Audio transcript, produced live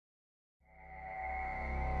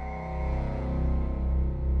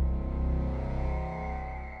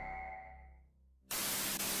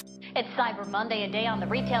It's Cyber Monday, a day on the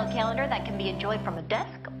retail calendar that can be enjoyed from a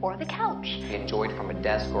desk or the couch. Enjoyed from a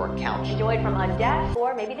desk or a couch. Enjoyed from a desk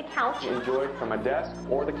or maybe the couch. Enjoyed from a desk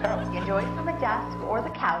or the couch. Enjoyed from a desk or the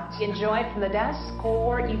couch. Enjoyed from the desk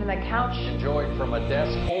or even the couch. Enjoyed from a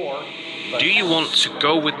desk or the Do you want to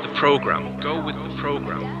go with the program? Go with the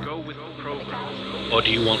program. Go with the program. Or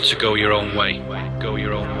do you want to go your own way? Go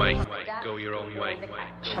your own way. Go your own way.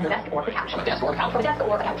 From the desk or the couch. From a desk or a couch.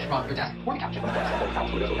 From a desk or the couch. From a desk or a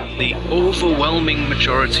couch. The overwhelming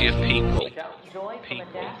majority of people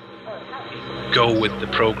go with the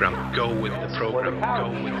program. Go with the program. Go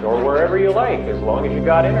with the or wherever you like, as long as you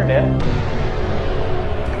got internet.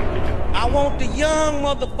 I want the young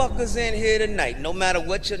motherfuckers in here tonight, no matter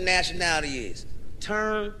what your nationality is.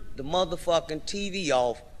 Turn the motherfucking TV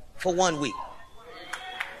off for 1 week.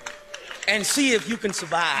 And see if you can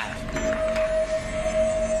survive.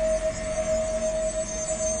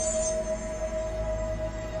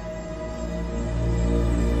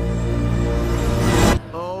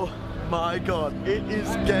 Oh my God, it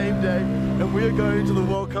is game day and we are going to the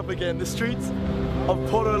World Cup again. The streets of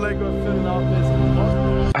Porto Alegre are filling up.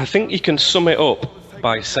 I think you can sum it up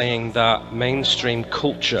by saying that mainstream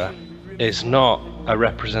culture is not a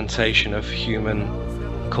representation of human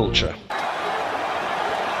culture.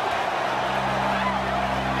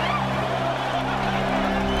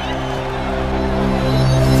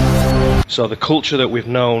 So the culture that we've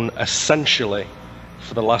known essentially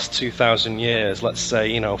for the last 2,000 years, let's say,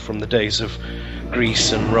 you know, from the days of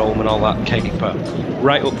Greece and Rome and all that caper,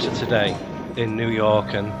 right up to today in New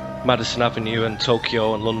York and Madison Avenue and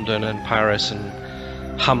Tokyo and London and Paris and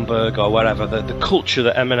Hamburg or wherever, the culture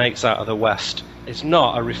that emanates out of the West is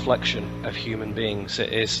not a reflection of human beings.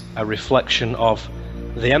 It is a reflection of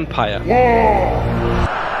the empire.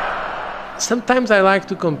 Sometimes I like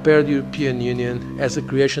to compare the European Union as a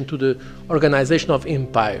creation to the organization of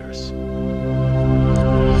empires.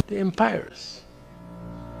 The empires.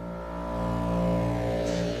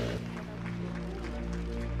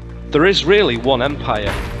 There is really one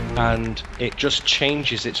empire, and it just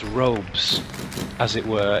changes its robes, as it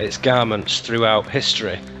were, its garments throughout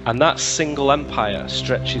history. And that single empire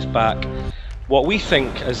stretches back, what we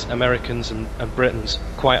think as Americans and Britons,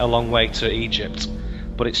 quite a long way to Egypt.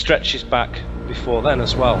 But it stretches back before then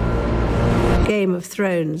as well. Game of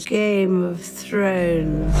Thrones. Game of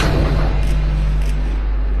Thrones.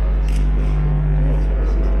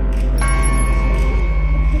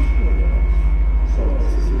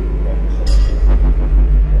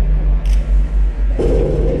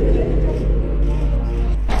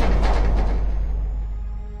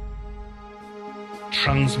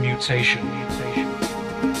 Transmutation. You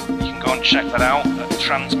can go and check that out at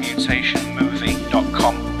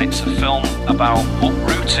transmutationmovie.com. It's a film about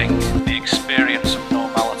uprooting the experience of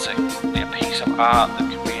normality, a piece of art that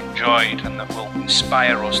can be enjoyed and that will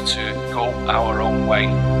inspire us to go our own way.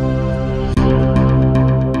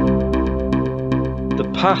 The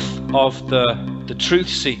path of the truth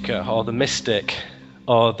seeker or the mystic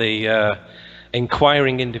or the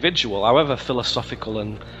inquiring individual, however philosophical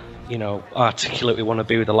and articulate we want to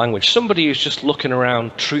be with the language, somebody who's just looking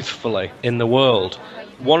around truthfully in the world,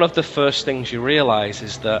 one of the first things you realize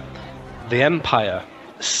is that the empire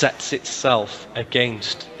sets itself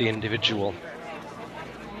against the individual.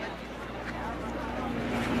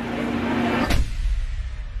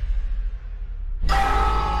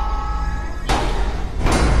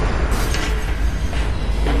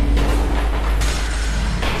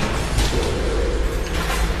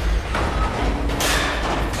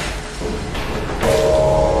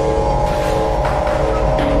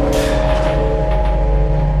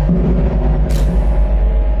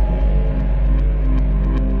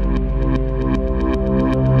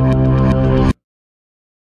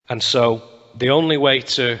 And so the only way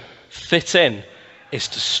to fit in is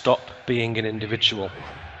to stop being an individual.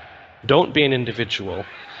 Don't be an individual,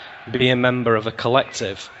 be a member of a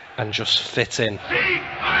collective and just fit in.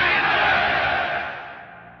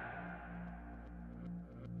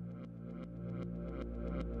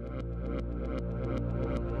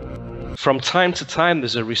 From time to time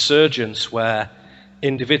there's a resurgence where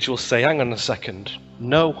individuals say, hang on a second,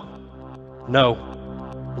 no.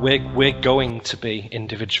 We're going to be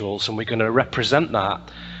individuals, and we're going to represent that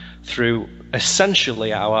through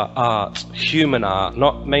essentially our art, human art,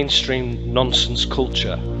 not mainstream nonsense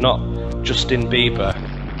culture, not Justin Bieber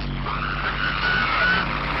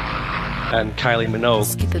and Kylie Minogue.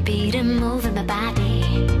 Skip a beat and move in my body,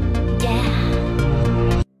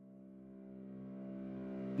 yeah.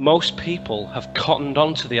 Most people have cottoned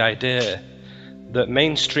onto the idea that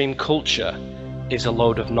mainstream culture is a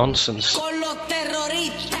load of nonsense.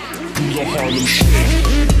 The Harlem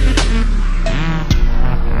Shake.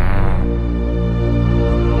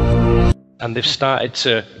 and they've started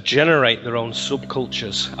to generate their own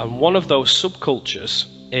subcultures. And one of those subcultures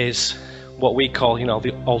is what we call, you know,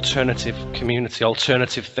 the alternative community,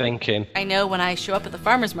 alternative thinking. I know when I show up at the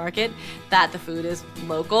farmer's market that the food is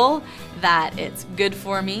local, that it's good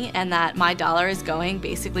for me, and that my dollar is going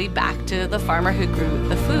basically back to the farmer who grew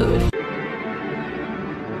the food.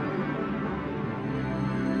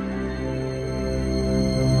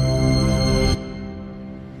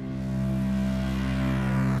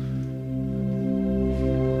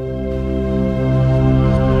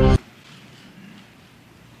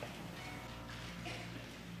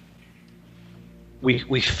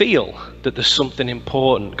 We feel that there's something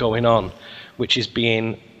important going on which is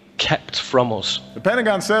being kept from us. The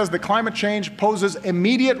Pentagon says that climate change poses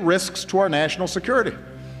immediate risks to our national security.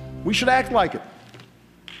 We should act like it.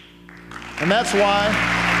 And that's why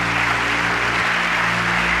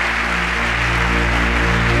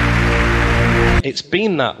it's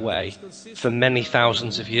been that way for many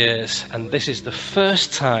thousands of years, and this is the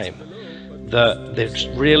first time that they're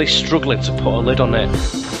really struggling to put a lid on it.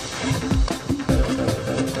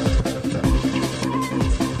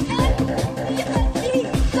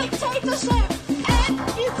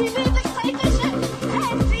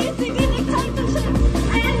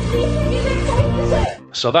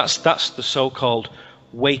 So that's the so-called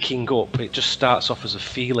waking up. It just starts off as a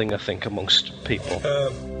feeling, I think, amongst people.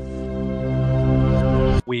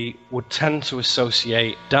 We would tend to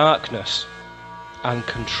associate darkness and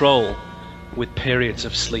control with periods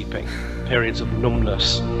of sleeping, periods of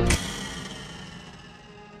numbness.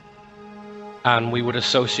 And we would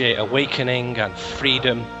associate awakening and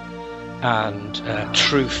freedom and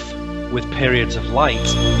truth with periods of light.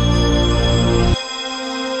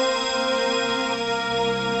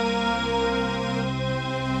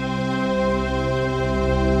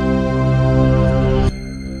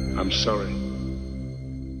 I'm sorry,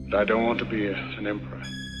 but I don't want to be an emperor.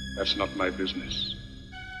 That's not my business.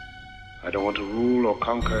 I don't want to rule or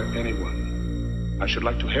conquer anyone. I should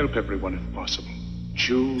like to help everyone if possible.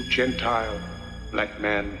 Jew, Gentile, black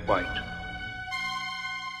man, white.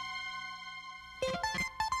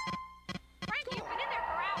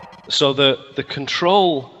 So the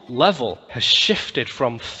control level has shifted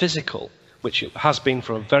from physical, which it has been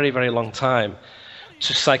for a very, very long time,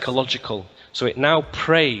 to psychological. So it now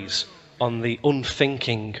preys on the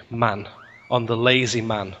unthinking man, on the lazy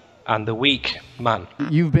man, and the weak man.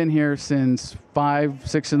 You've been here since 5,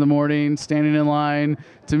 6 in the morning, standing in line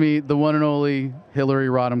to meet the one and only Hillary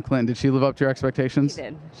Rodham Clinton. Did she live up to your expectations? She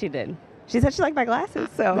did. She did. She said she liked my glasses,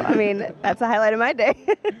 so, I mean, that's the highlight of my day.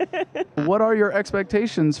 What are your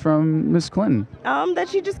expectations from Miss Clinton? That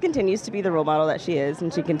she just continues to be the role model that she is,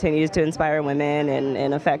 and she continues to inspire women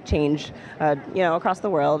and affect change, across the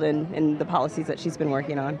world and the policies that she's been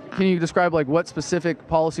working on. Can you describe, like, what specific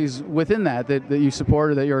policies within that you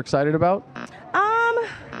support or that you're excited about?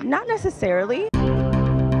 Not necessarily.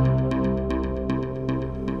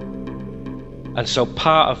 And so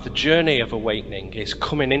part of the journey of awakening is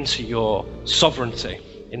coming into your sovereignty,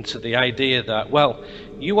 into the idea that, well,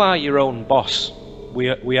 you are your own boss. We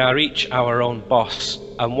are each our own boss.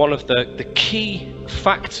 And one of the key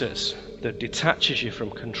factors that detaches you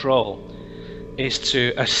from control is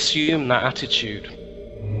to assume that attitude.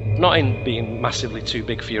 Not in being massively too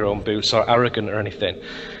big for your own boots or arrogant or anything.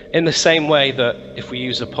 In the same way that, if we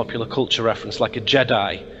use a popular culture reference, like a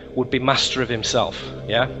Jedi would be master of himself,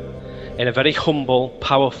 yeah? In a very humble,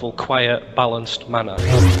 powerful, quiet, balanced manner.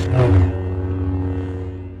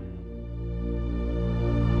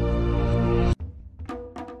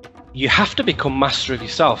 You have to become master of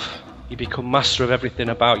yourself. You become master of everything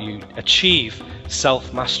about you. Achieve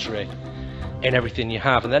self-mastery in everything you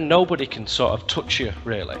have, and then nobody can sort of touch you,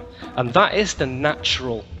 really. And that is the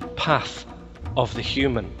natural path of the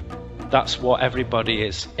human. That's what everybody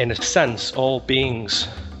is. In a sense, all beings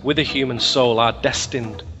with a human soul are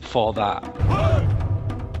destined for that.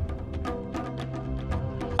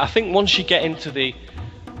 I think once you get into the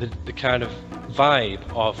kind of vibe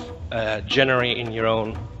of generating your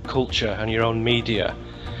own culture and your own media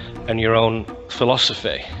and your own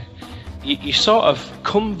philosophy, you sort of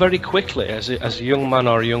come very quickly as a young man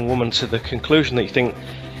or a young woman to the conclusion that you think,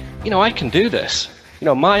 I can do this.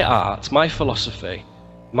 My art, my philosophy,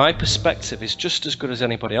 my perspective is just as good as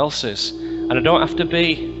anybody else's, and I don't have to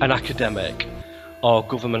be an academic or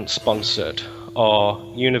government sponsored or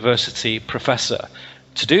university professor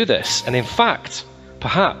to do this. And in fact,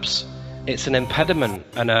 perhaps it's an impediment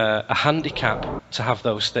and a handicap to have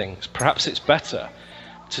those things. Perhaps it's better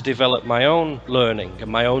to develop my own learning and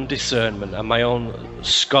my own discernment and my own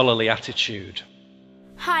scholarly attitude.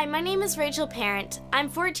 Hi, my name is Rachel Parent. I'm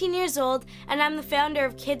 14 years old and I'm the founder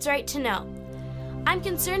of Kids Right to Know. I'm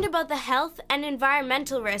concerned about the health and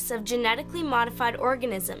environmental risks of genetically modified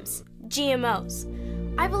organisms, GMOs.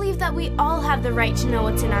 I believe that we all have the right to know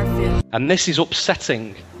what's in our food. And this is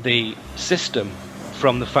upsetting the system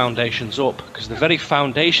from the foundations up, because the very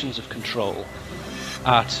foundations of control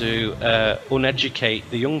are to uneducate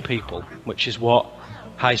the young people, which is what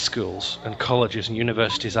high schools and colleges and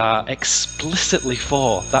universities are explicitly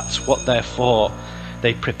for. That's what they're for.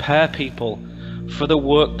 They prepare people for the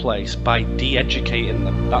workplace by de-educating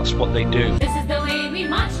them. That's what they do. This is the way we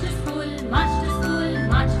march to school, march to school,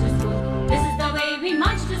 march to school. This is the way we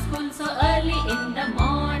march to school so early in the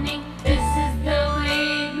morning. This is the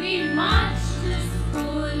way we march to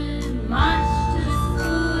school, march to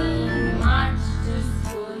school, march to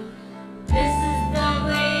school. This is the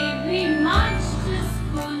way we march to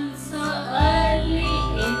school so early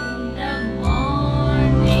in the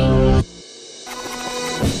morning.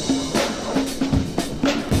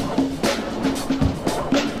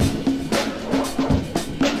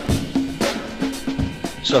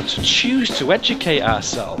 So to choose to educate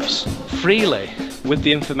ourselves freely with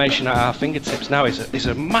the information at our fingertips now is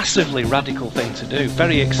a massively radical thing to do.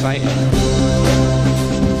 Very exciting.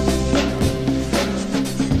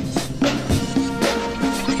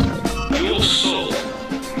 Your soul,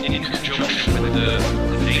 in conjunction with the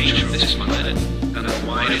nature of this planet and the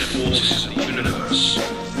wider forces of the universe,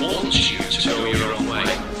 wants you to go your own way.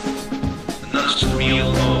 And that's the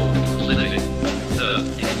real mode of living that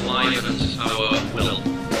enlivens our will.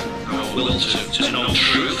 Our will to know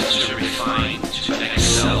truth, to refine, to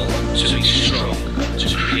excel, to be strong, to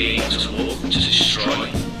create, to love, to destroy,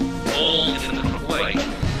 all in the proper way.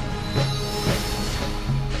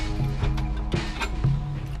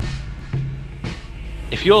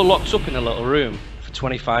 If you're locked up in a little room for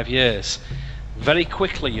 25 years, very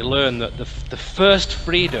quickly you learn that the first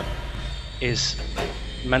freedom is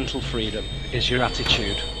mental freedom, is your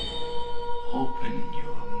attitude. Open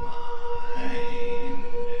your mind.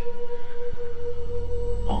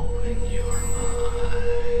 Open your mind.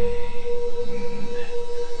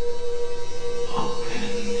 Open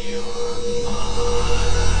your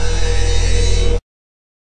mind.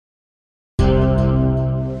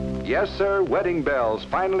 Yes, sir, wedding bells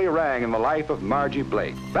finally rang in the life of Margie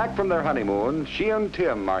Blake. Back from their honeymoon, she and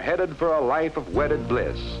Tim are headed for a life of wedded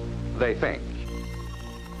bliss, they think.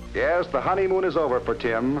 Yes, the honeymoon is over for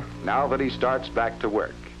Tim, now that he starts back to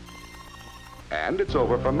work. And it's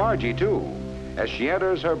over for Margie, too, as she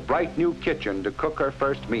enters her bright new kitchen to cook her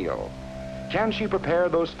first meal. Can she prepare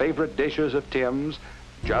those favorite dishes of Tim's,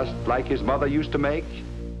 just like his mother used to make?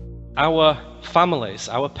 Our families,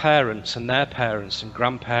 our parents and their parents and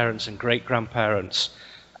grandparents and great-grandparents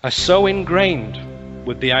are so ingrained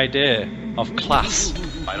with the idea of class,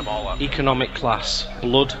 economic class,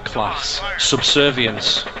 blood class,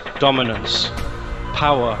 subservience, dominance,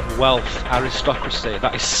 power, wealth, aristocracy,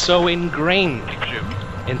 that is so ingrained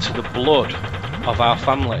into the blood of our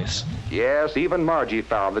families. Yes, even Margie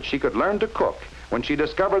found that she could learn to cook when she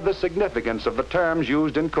discovered the significance of the terms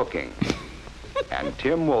used in cooking. And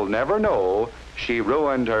Tim will never know she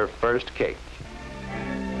ruined her first cake.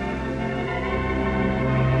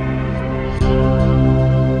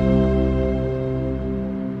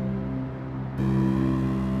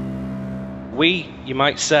 We, you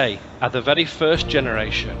might say, are the very first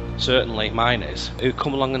generation, certainly mine is, who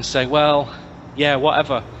come along and say, well, yeah,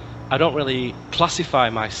 whatever, I don't really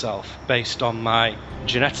classify myself based on my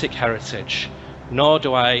genetic heritage, nor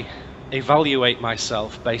do I evaluate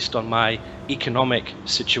myself based on my economic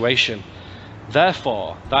situation.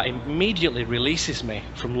 Therefore, that immediately releases me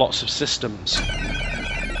from lots of systems.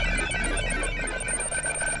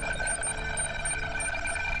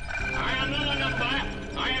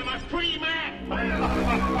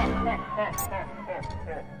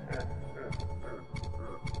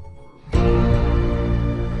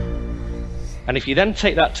 And if you then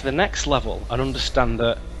take that to the next level and understand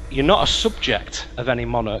that you're not a subject of any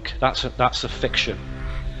monarch, that's a fiction.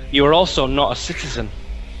 You are also not a citizen.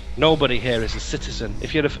 Nobody here is a citizen.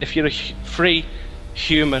 If you're a free,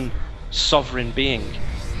 human, sovereign being,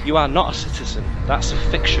 you are not a citizen. That's a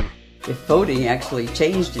fiction. If voting actually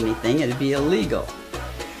changed anything, it'd be illegal.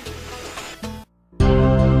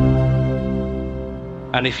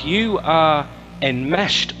 And if you are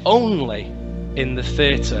enmeshed only in the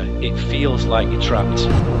theatre, it feels like you're trapped.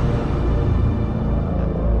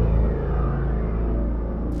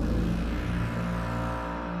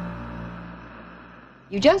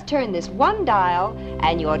 You just turn this one dial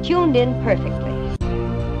and you're tuned in perfectly.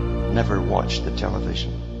 Never watch the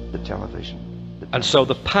television. And so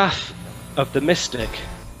the path of the mystic,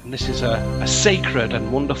 and this is a sacred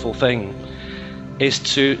and wonderful thing, is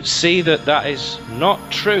to see that that is not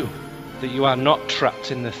true, that you are not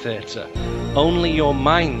trapped in the theatre. Only your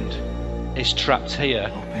mind is trapped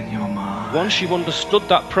here. Open your mind. Once you've understood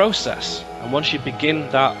that process, and once you begin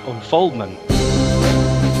that unfoldment,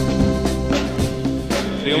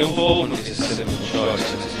 the unfoldment is a simple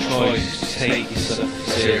choice. It's a choice to take yourself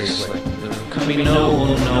seriously. There can be no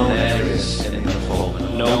unknown areas in the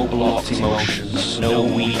unfoldment, no blocked emotions, no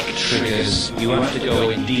weak triggers. You have to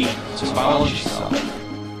go in deep to balance yourself.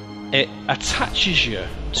 it attaches you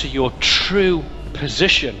to your true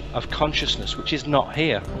position of consciousness, which is not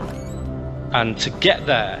here. And to get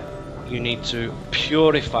there, you need to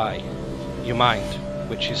purify your mind,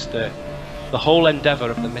 which is the whole endeavor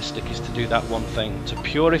of the mystic, is to do that one thing, to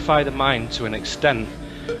purify the mind to an extent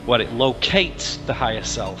where it locates the higher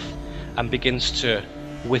self and begins to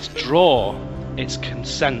withdraw its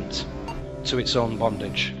consent to its own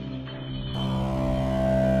bondage.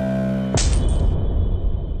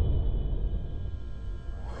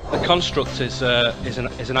 The construct is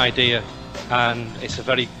an idea, and it's a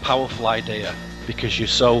very powerful idea because you're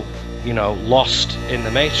so, lost in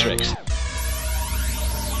the matrix.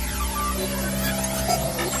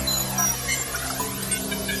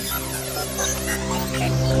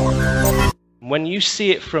 When you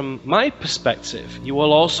see it from my perspective, you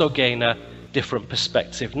will also gain a different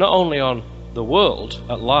perspective, not only on the world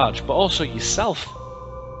at large, but also yourself.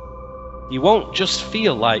 You won't just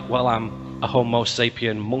feel like, well, I'm a Homo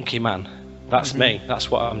sapien monkey man. That's me, that's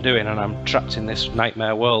what I'm doing, and I'm trapped in this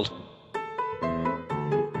nightmare world.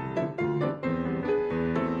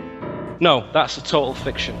 No, that's a total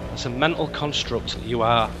fiction. It's a mental construct that you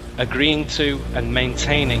are agreeing to and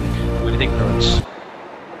maintaining with ignorance.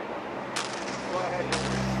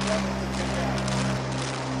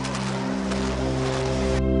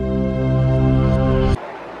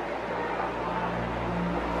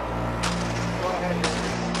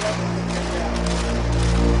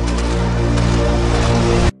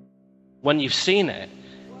 When you've seen it,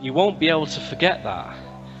 you won't be able to forget that,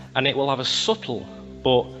 and it will have a subtle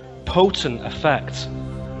but potent effect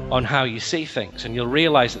on how you see things, and you'll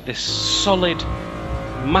realize that this solid,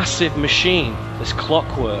 massive machine, this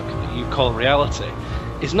clockwork that you call reality,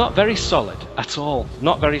 is not very solid at all,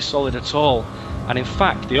 and in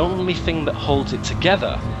fact the only thing that holds it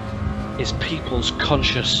together is people's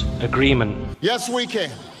conscious agreement. Yes, we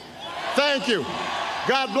can. Thank you.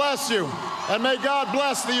 God bless you. And may God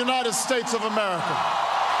bless the United States of America.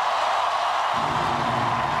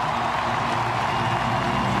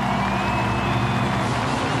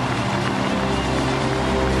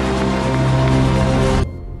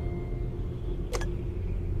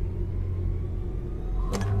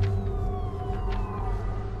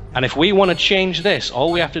 And if we want to change this,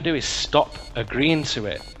 all we have to do is stop agreeing to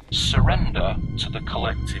it. Surrender to the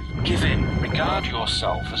collective. Give in. Regard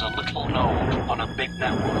yourself as a little node on a big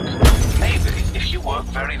network. Maybe if you work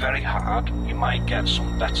very, very hard, you might get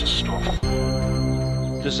some better stuff.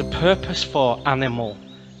 There's a purpose for animal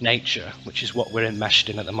nature, which is what we're enmeshed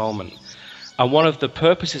in at the moment. And one of the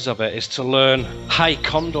purposes of it is to learn high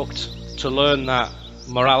conduct, to learn that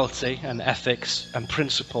morality and ethics and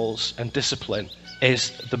principles and discipline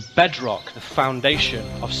is the bedrock, the foundation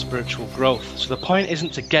of spiritual growth. So the point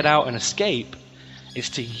isn't to get out and escape, it's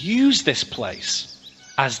to use this place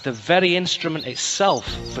as the very instrument itself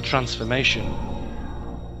for transformation.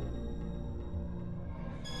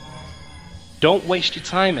 Don't waste your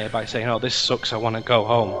time here by saying, oh, this sucks, I want to go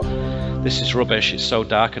home. This is rubbish, it's so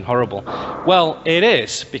dark and horrible. Well, it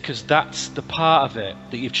is, because that's the part of it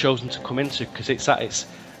that you've chosen to come into, because it's at its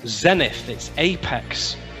zenith, its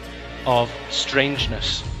apex of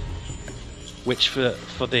strangeness, which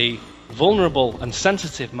for the vulnerable and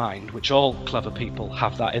sensitive mind, which all clever people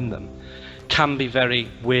have that in them, can be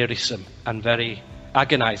very wearisome and very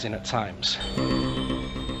agonizing at times.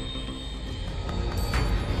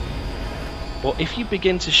 But if you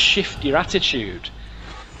begin to shift your attitude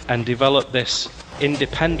and develop this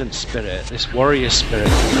independent spirit, this warrior spirit,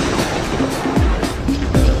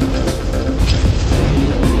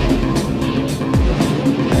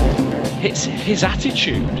 it's his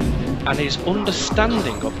attitude and his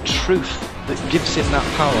understanding of truth that gives him that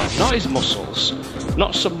power. Not his muscles,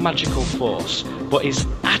 not some magical force, but his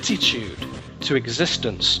attitude to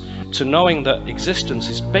existence, to knowing that existence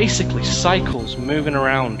is basically cycles moving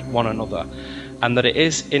around one another, and that it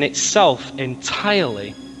is in itself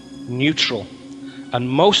entirely neutral. And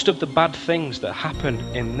most of the bad things that happen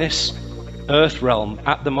in this earth realm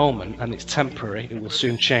at the moment, and it's temporary, it will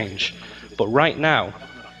soon change, but right now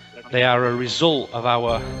they are a result of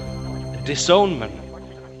our disownment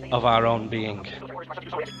of our own being.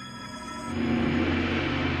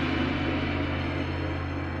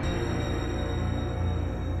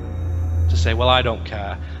 say, well, I don't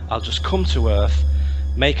care. I'll just come to Earth,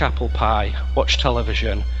 make apple pie, watch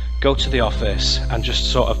television, go to the office, and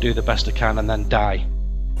just sort of do the best I can and then die.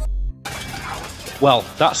 Well,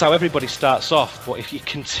 that's how everybody starts off, but if you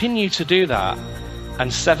continue to do that,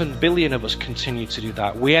 and 7 billion of us continue to do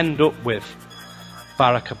that, we end up with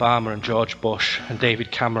Barack Obama and George Bush and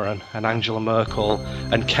David Cameron and Angela Merkel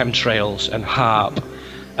and chemtrails and HARP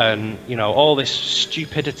and, you know, all this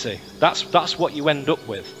stupidity. That's what you end up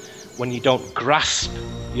with when you don't grasp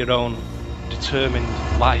your own determined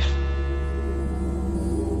life.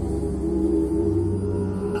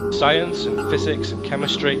 Science and physics and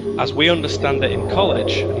chemistry, as we understand it in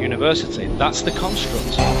college and university, that's the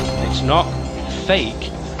construct. It's not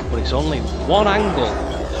fake, but it's only one angle.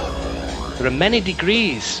 There are many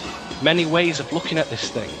degrees, many ways of looking at this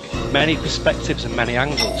thing, many perspectives and many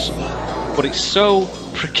angles. But it's so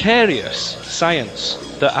precarious, science,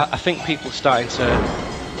 that I think people are starting to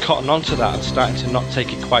cotton onto that and starting to not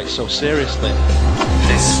take it quite so seriously.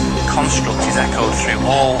 This construct is echoed through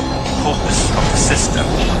all hubs of the system.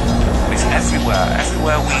 It's everywhere.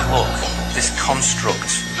 Everywhere we look, this construct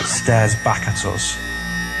stares back at us.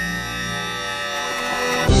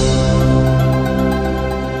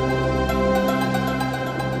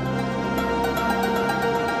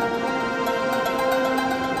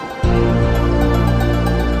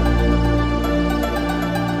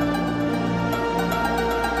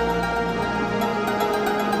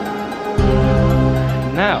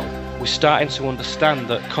 Now we're starting to understand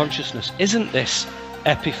that consciousness isn't this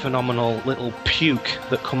epiphenomenal little puke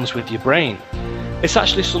that comes with your brain. It's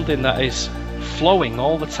actually something that is flowing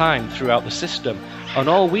all the time throughout the system, and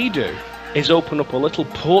all we do is open up a little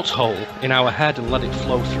porthole in our head and let it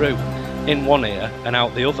flow through in one ear and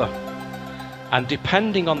out the other. And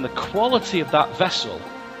depending on the quality of that vessel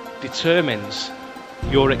determines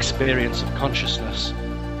your experience of consciousness.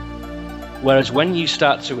 Whereas when you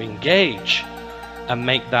start to engage and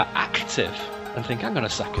make that active and think, hang on a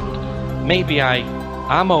second, maybe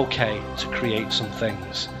I'm okay to create some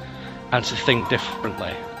things and to think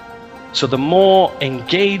differently. So the more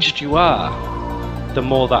engaged you are, the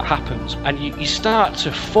more that happens. And you start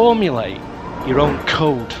to formulate your own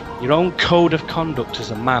code of conduct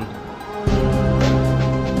as a man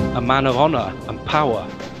of honor and power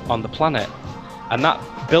on the planet. And that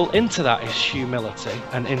built into that is humility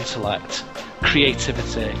and intellect,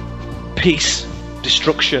 creativity, peace,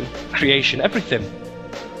 destruction, creation, everything.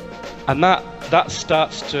 And that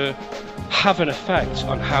starts to have an effect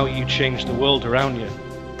on how you change the world around you.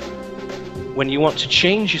 When you want to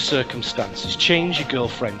change your circumstances, change your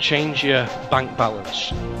girlfriend, change your bank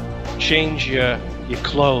balance, change your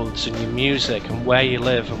clothes and your music and where you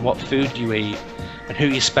live and what food you eat and who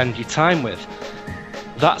you spend your time with,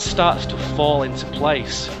 that starts to fall into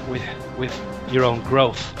place with your own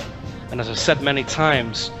growth. And as I've said many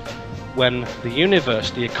times, when the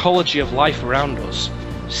universe, the ecology of life around us,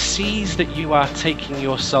 sees that you are taking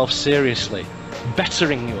yourself seriously,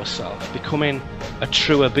 bettering yourself, becoming a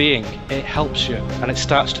truer being, it helps you, and it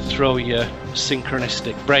starts to throw you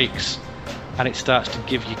synchronistic breaks, and it starts to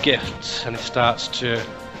give you gifts, and it starts to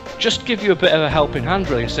just give you a bit of a helping hand,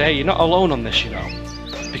 really, and say, hey, you're not alone on this, you know,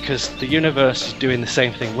 because the universe is doing the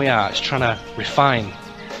same thing we are. It's trying to refine.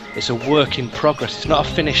 It's a work in progress. It's not a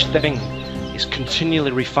finished thing. It's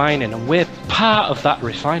continually refining, and we're part of that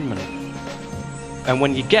refinement. And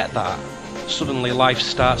when you get that, suddenly life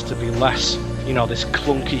starts to be less, you know, this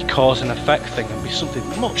clunky cause and effect thing, and be something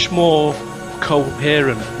much more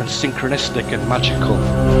coherent and synchronistic and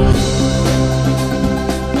magical.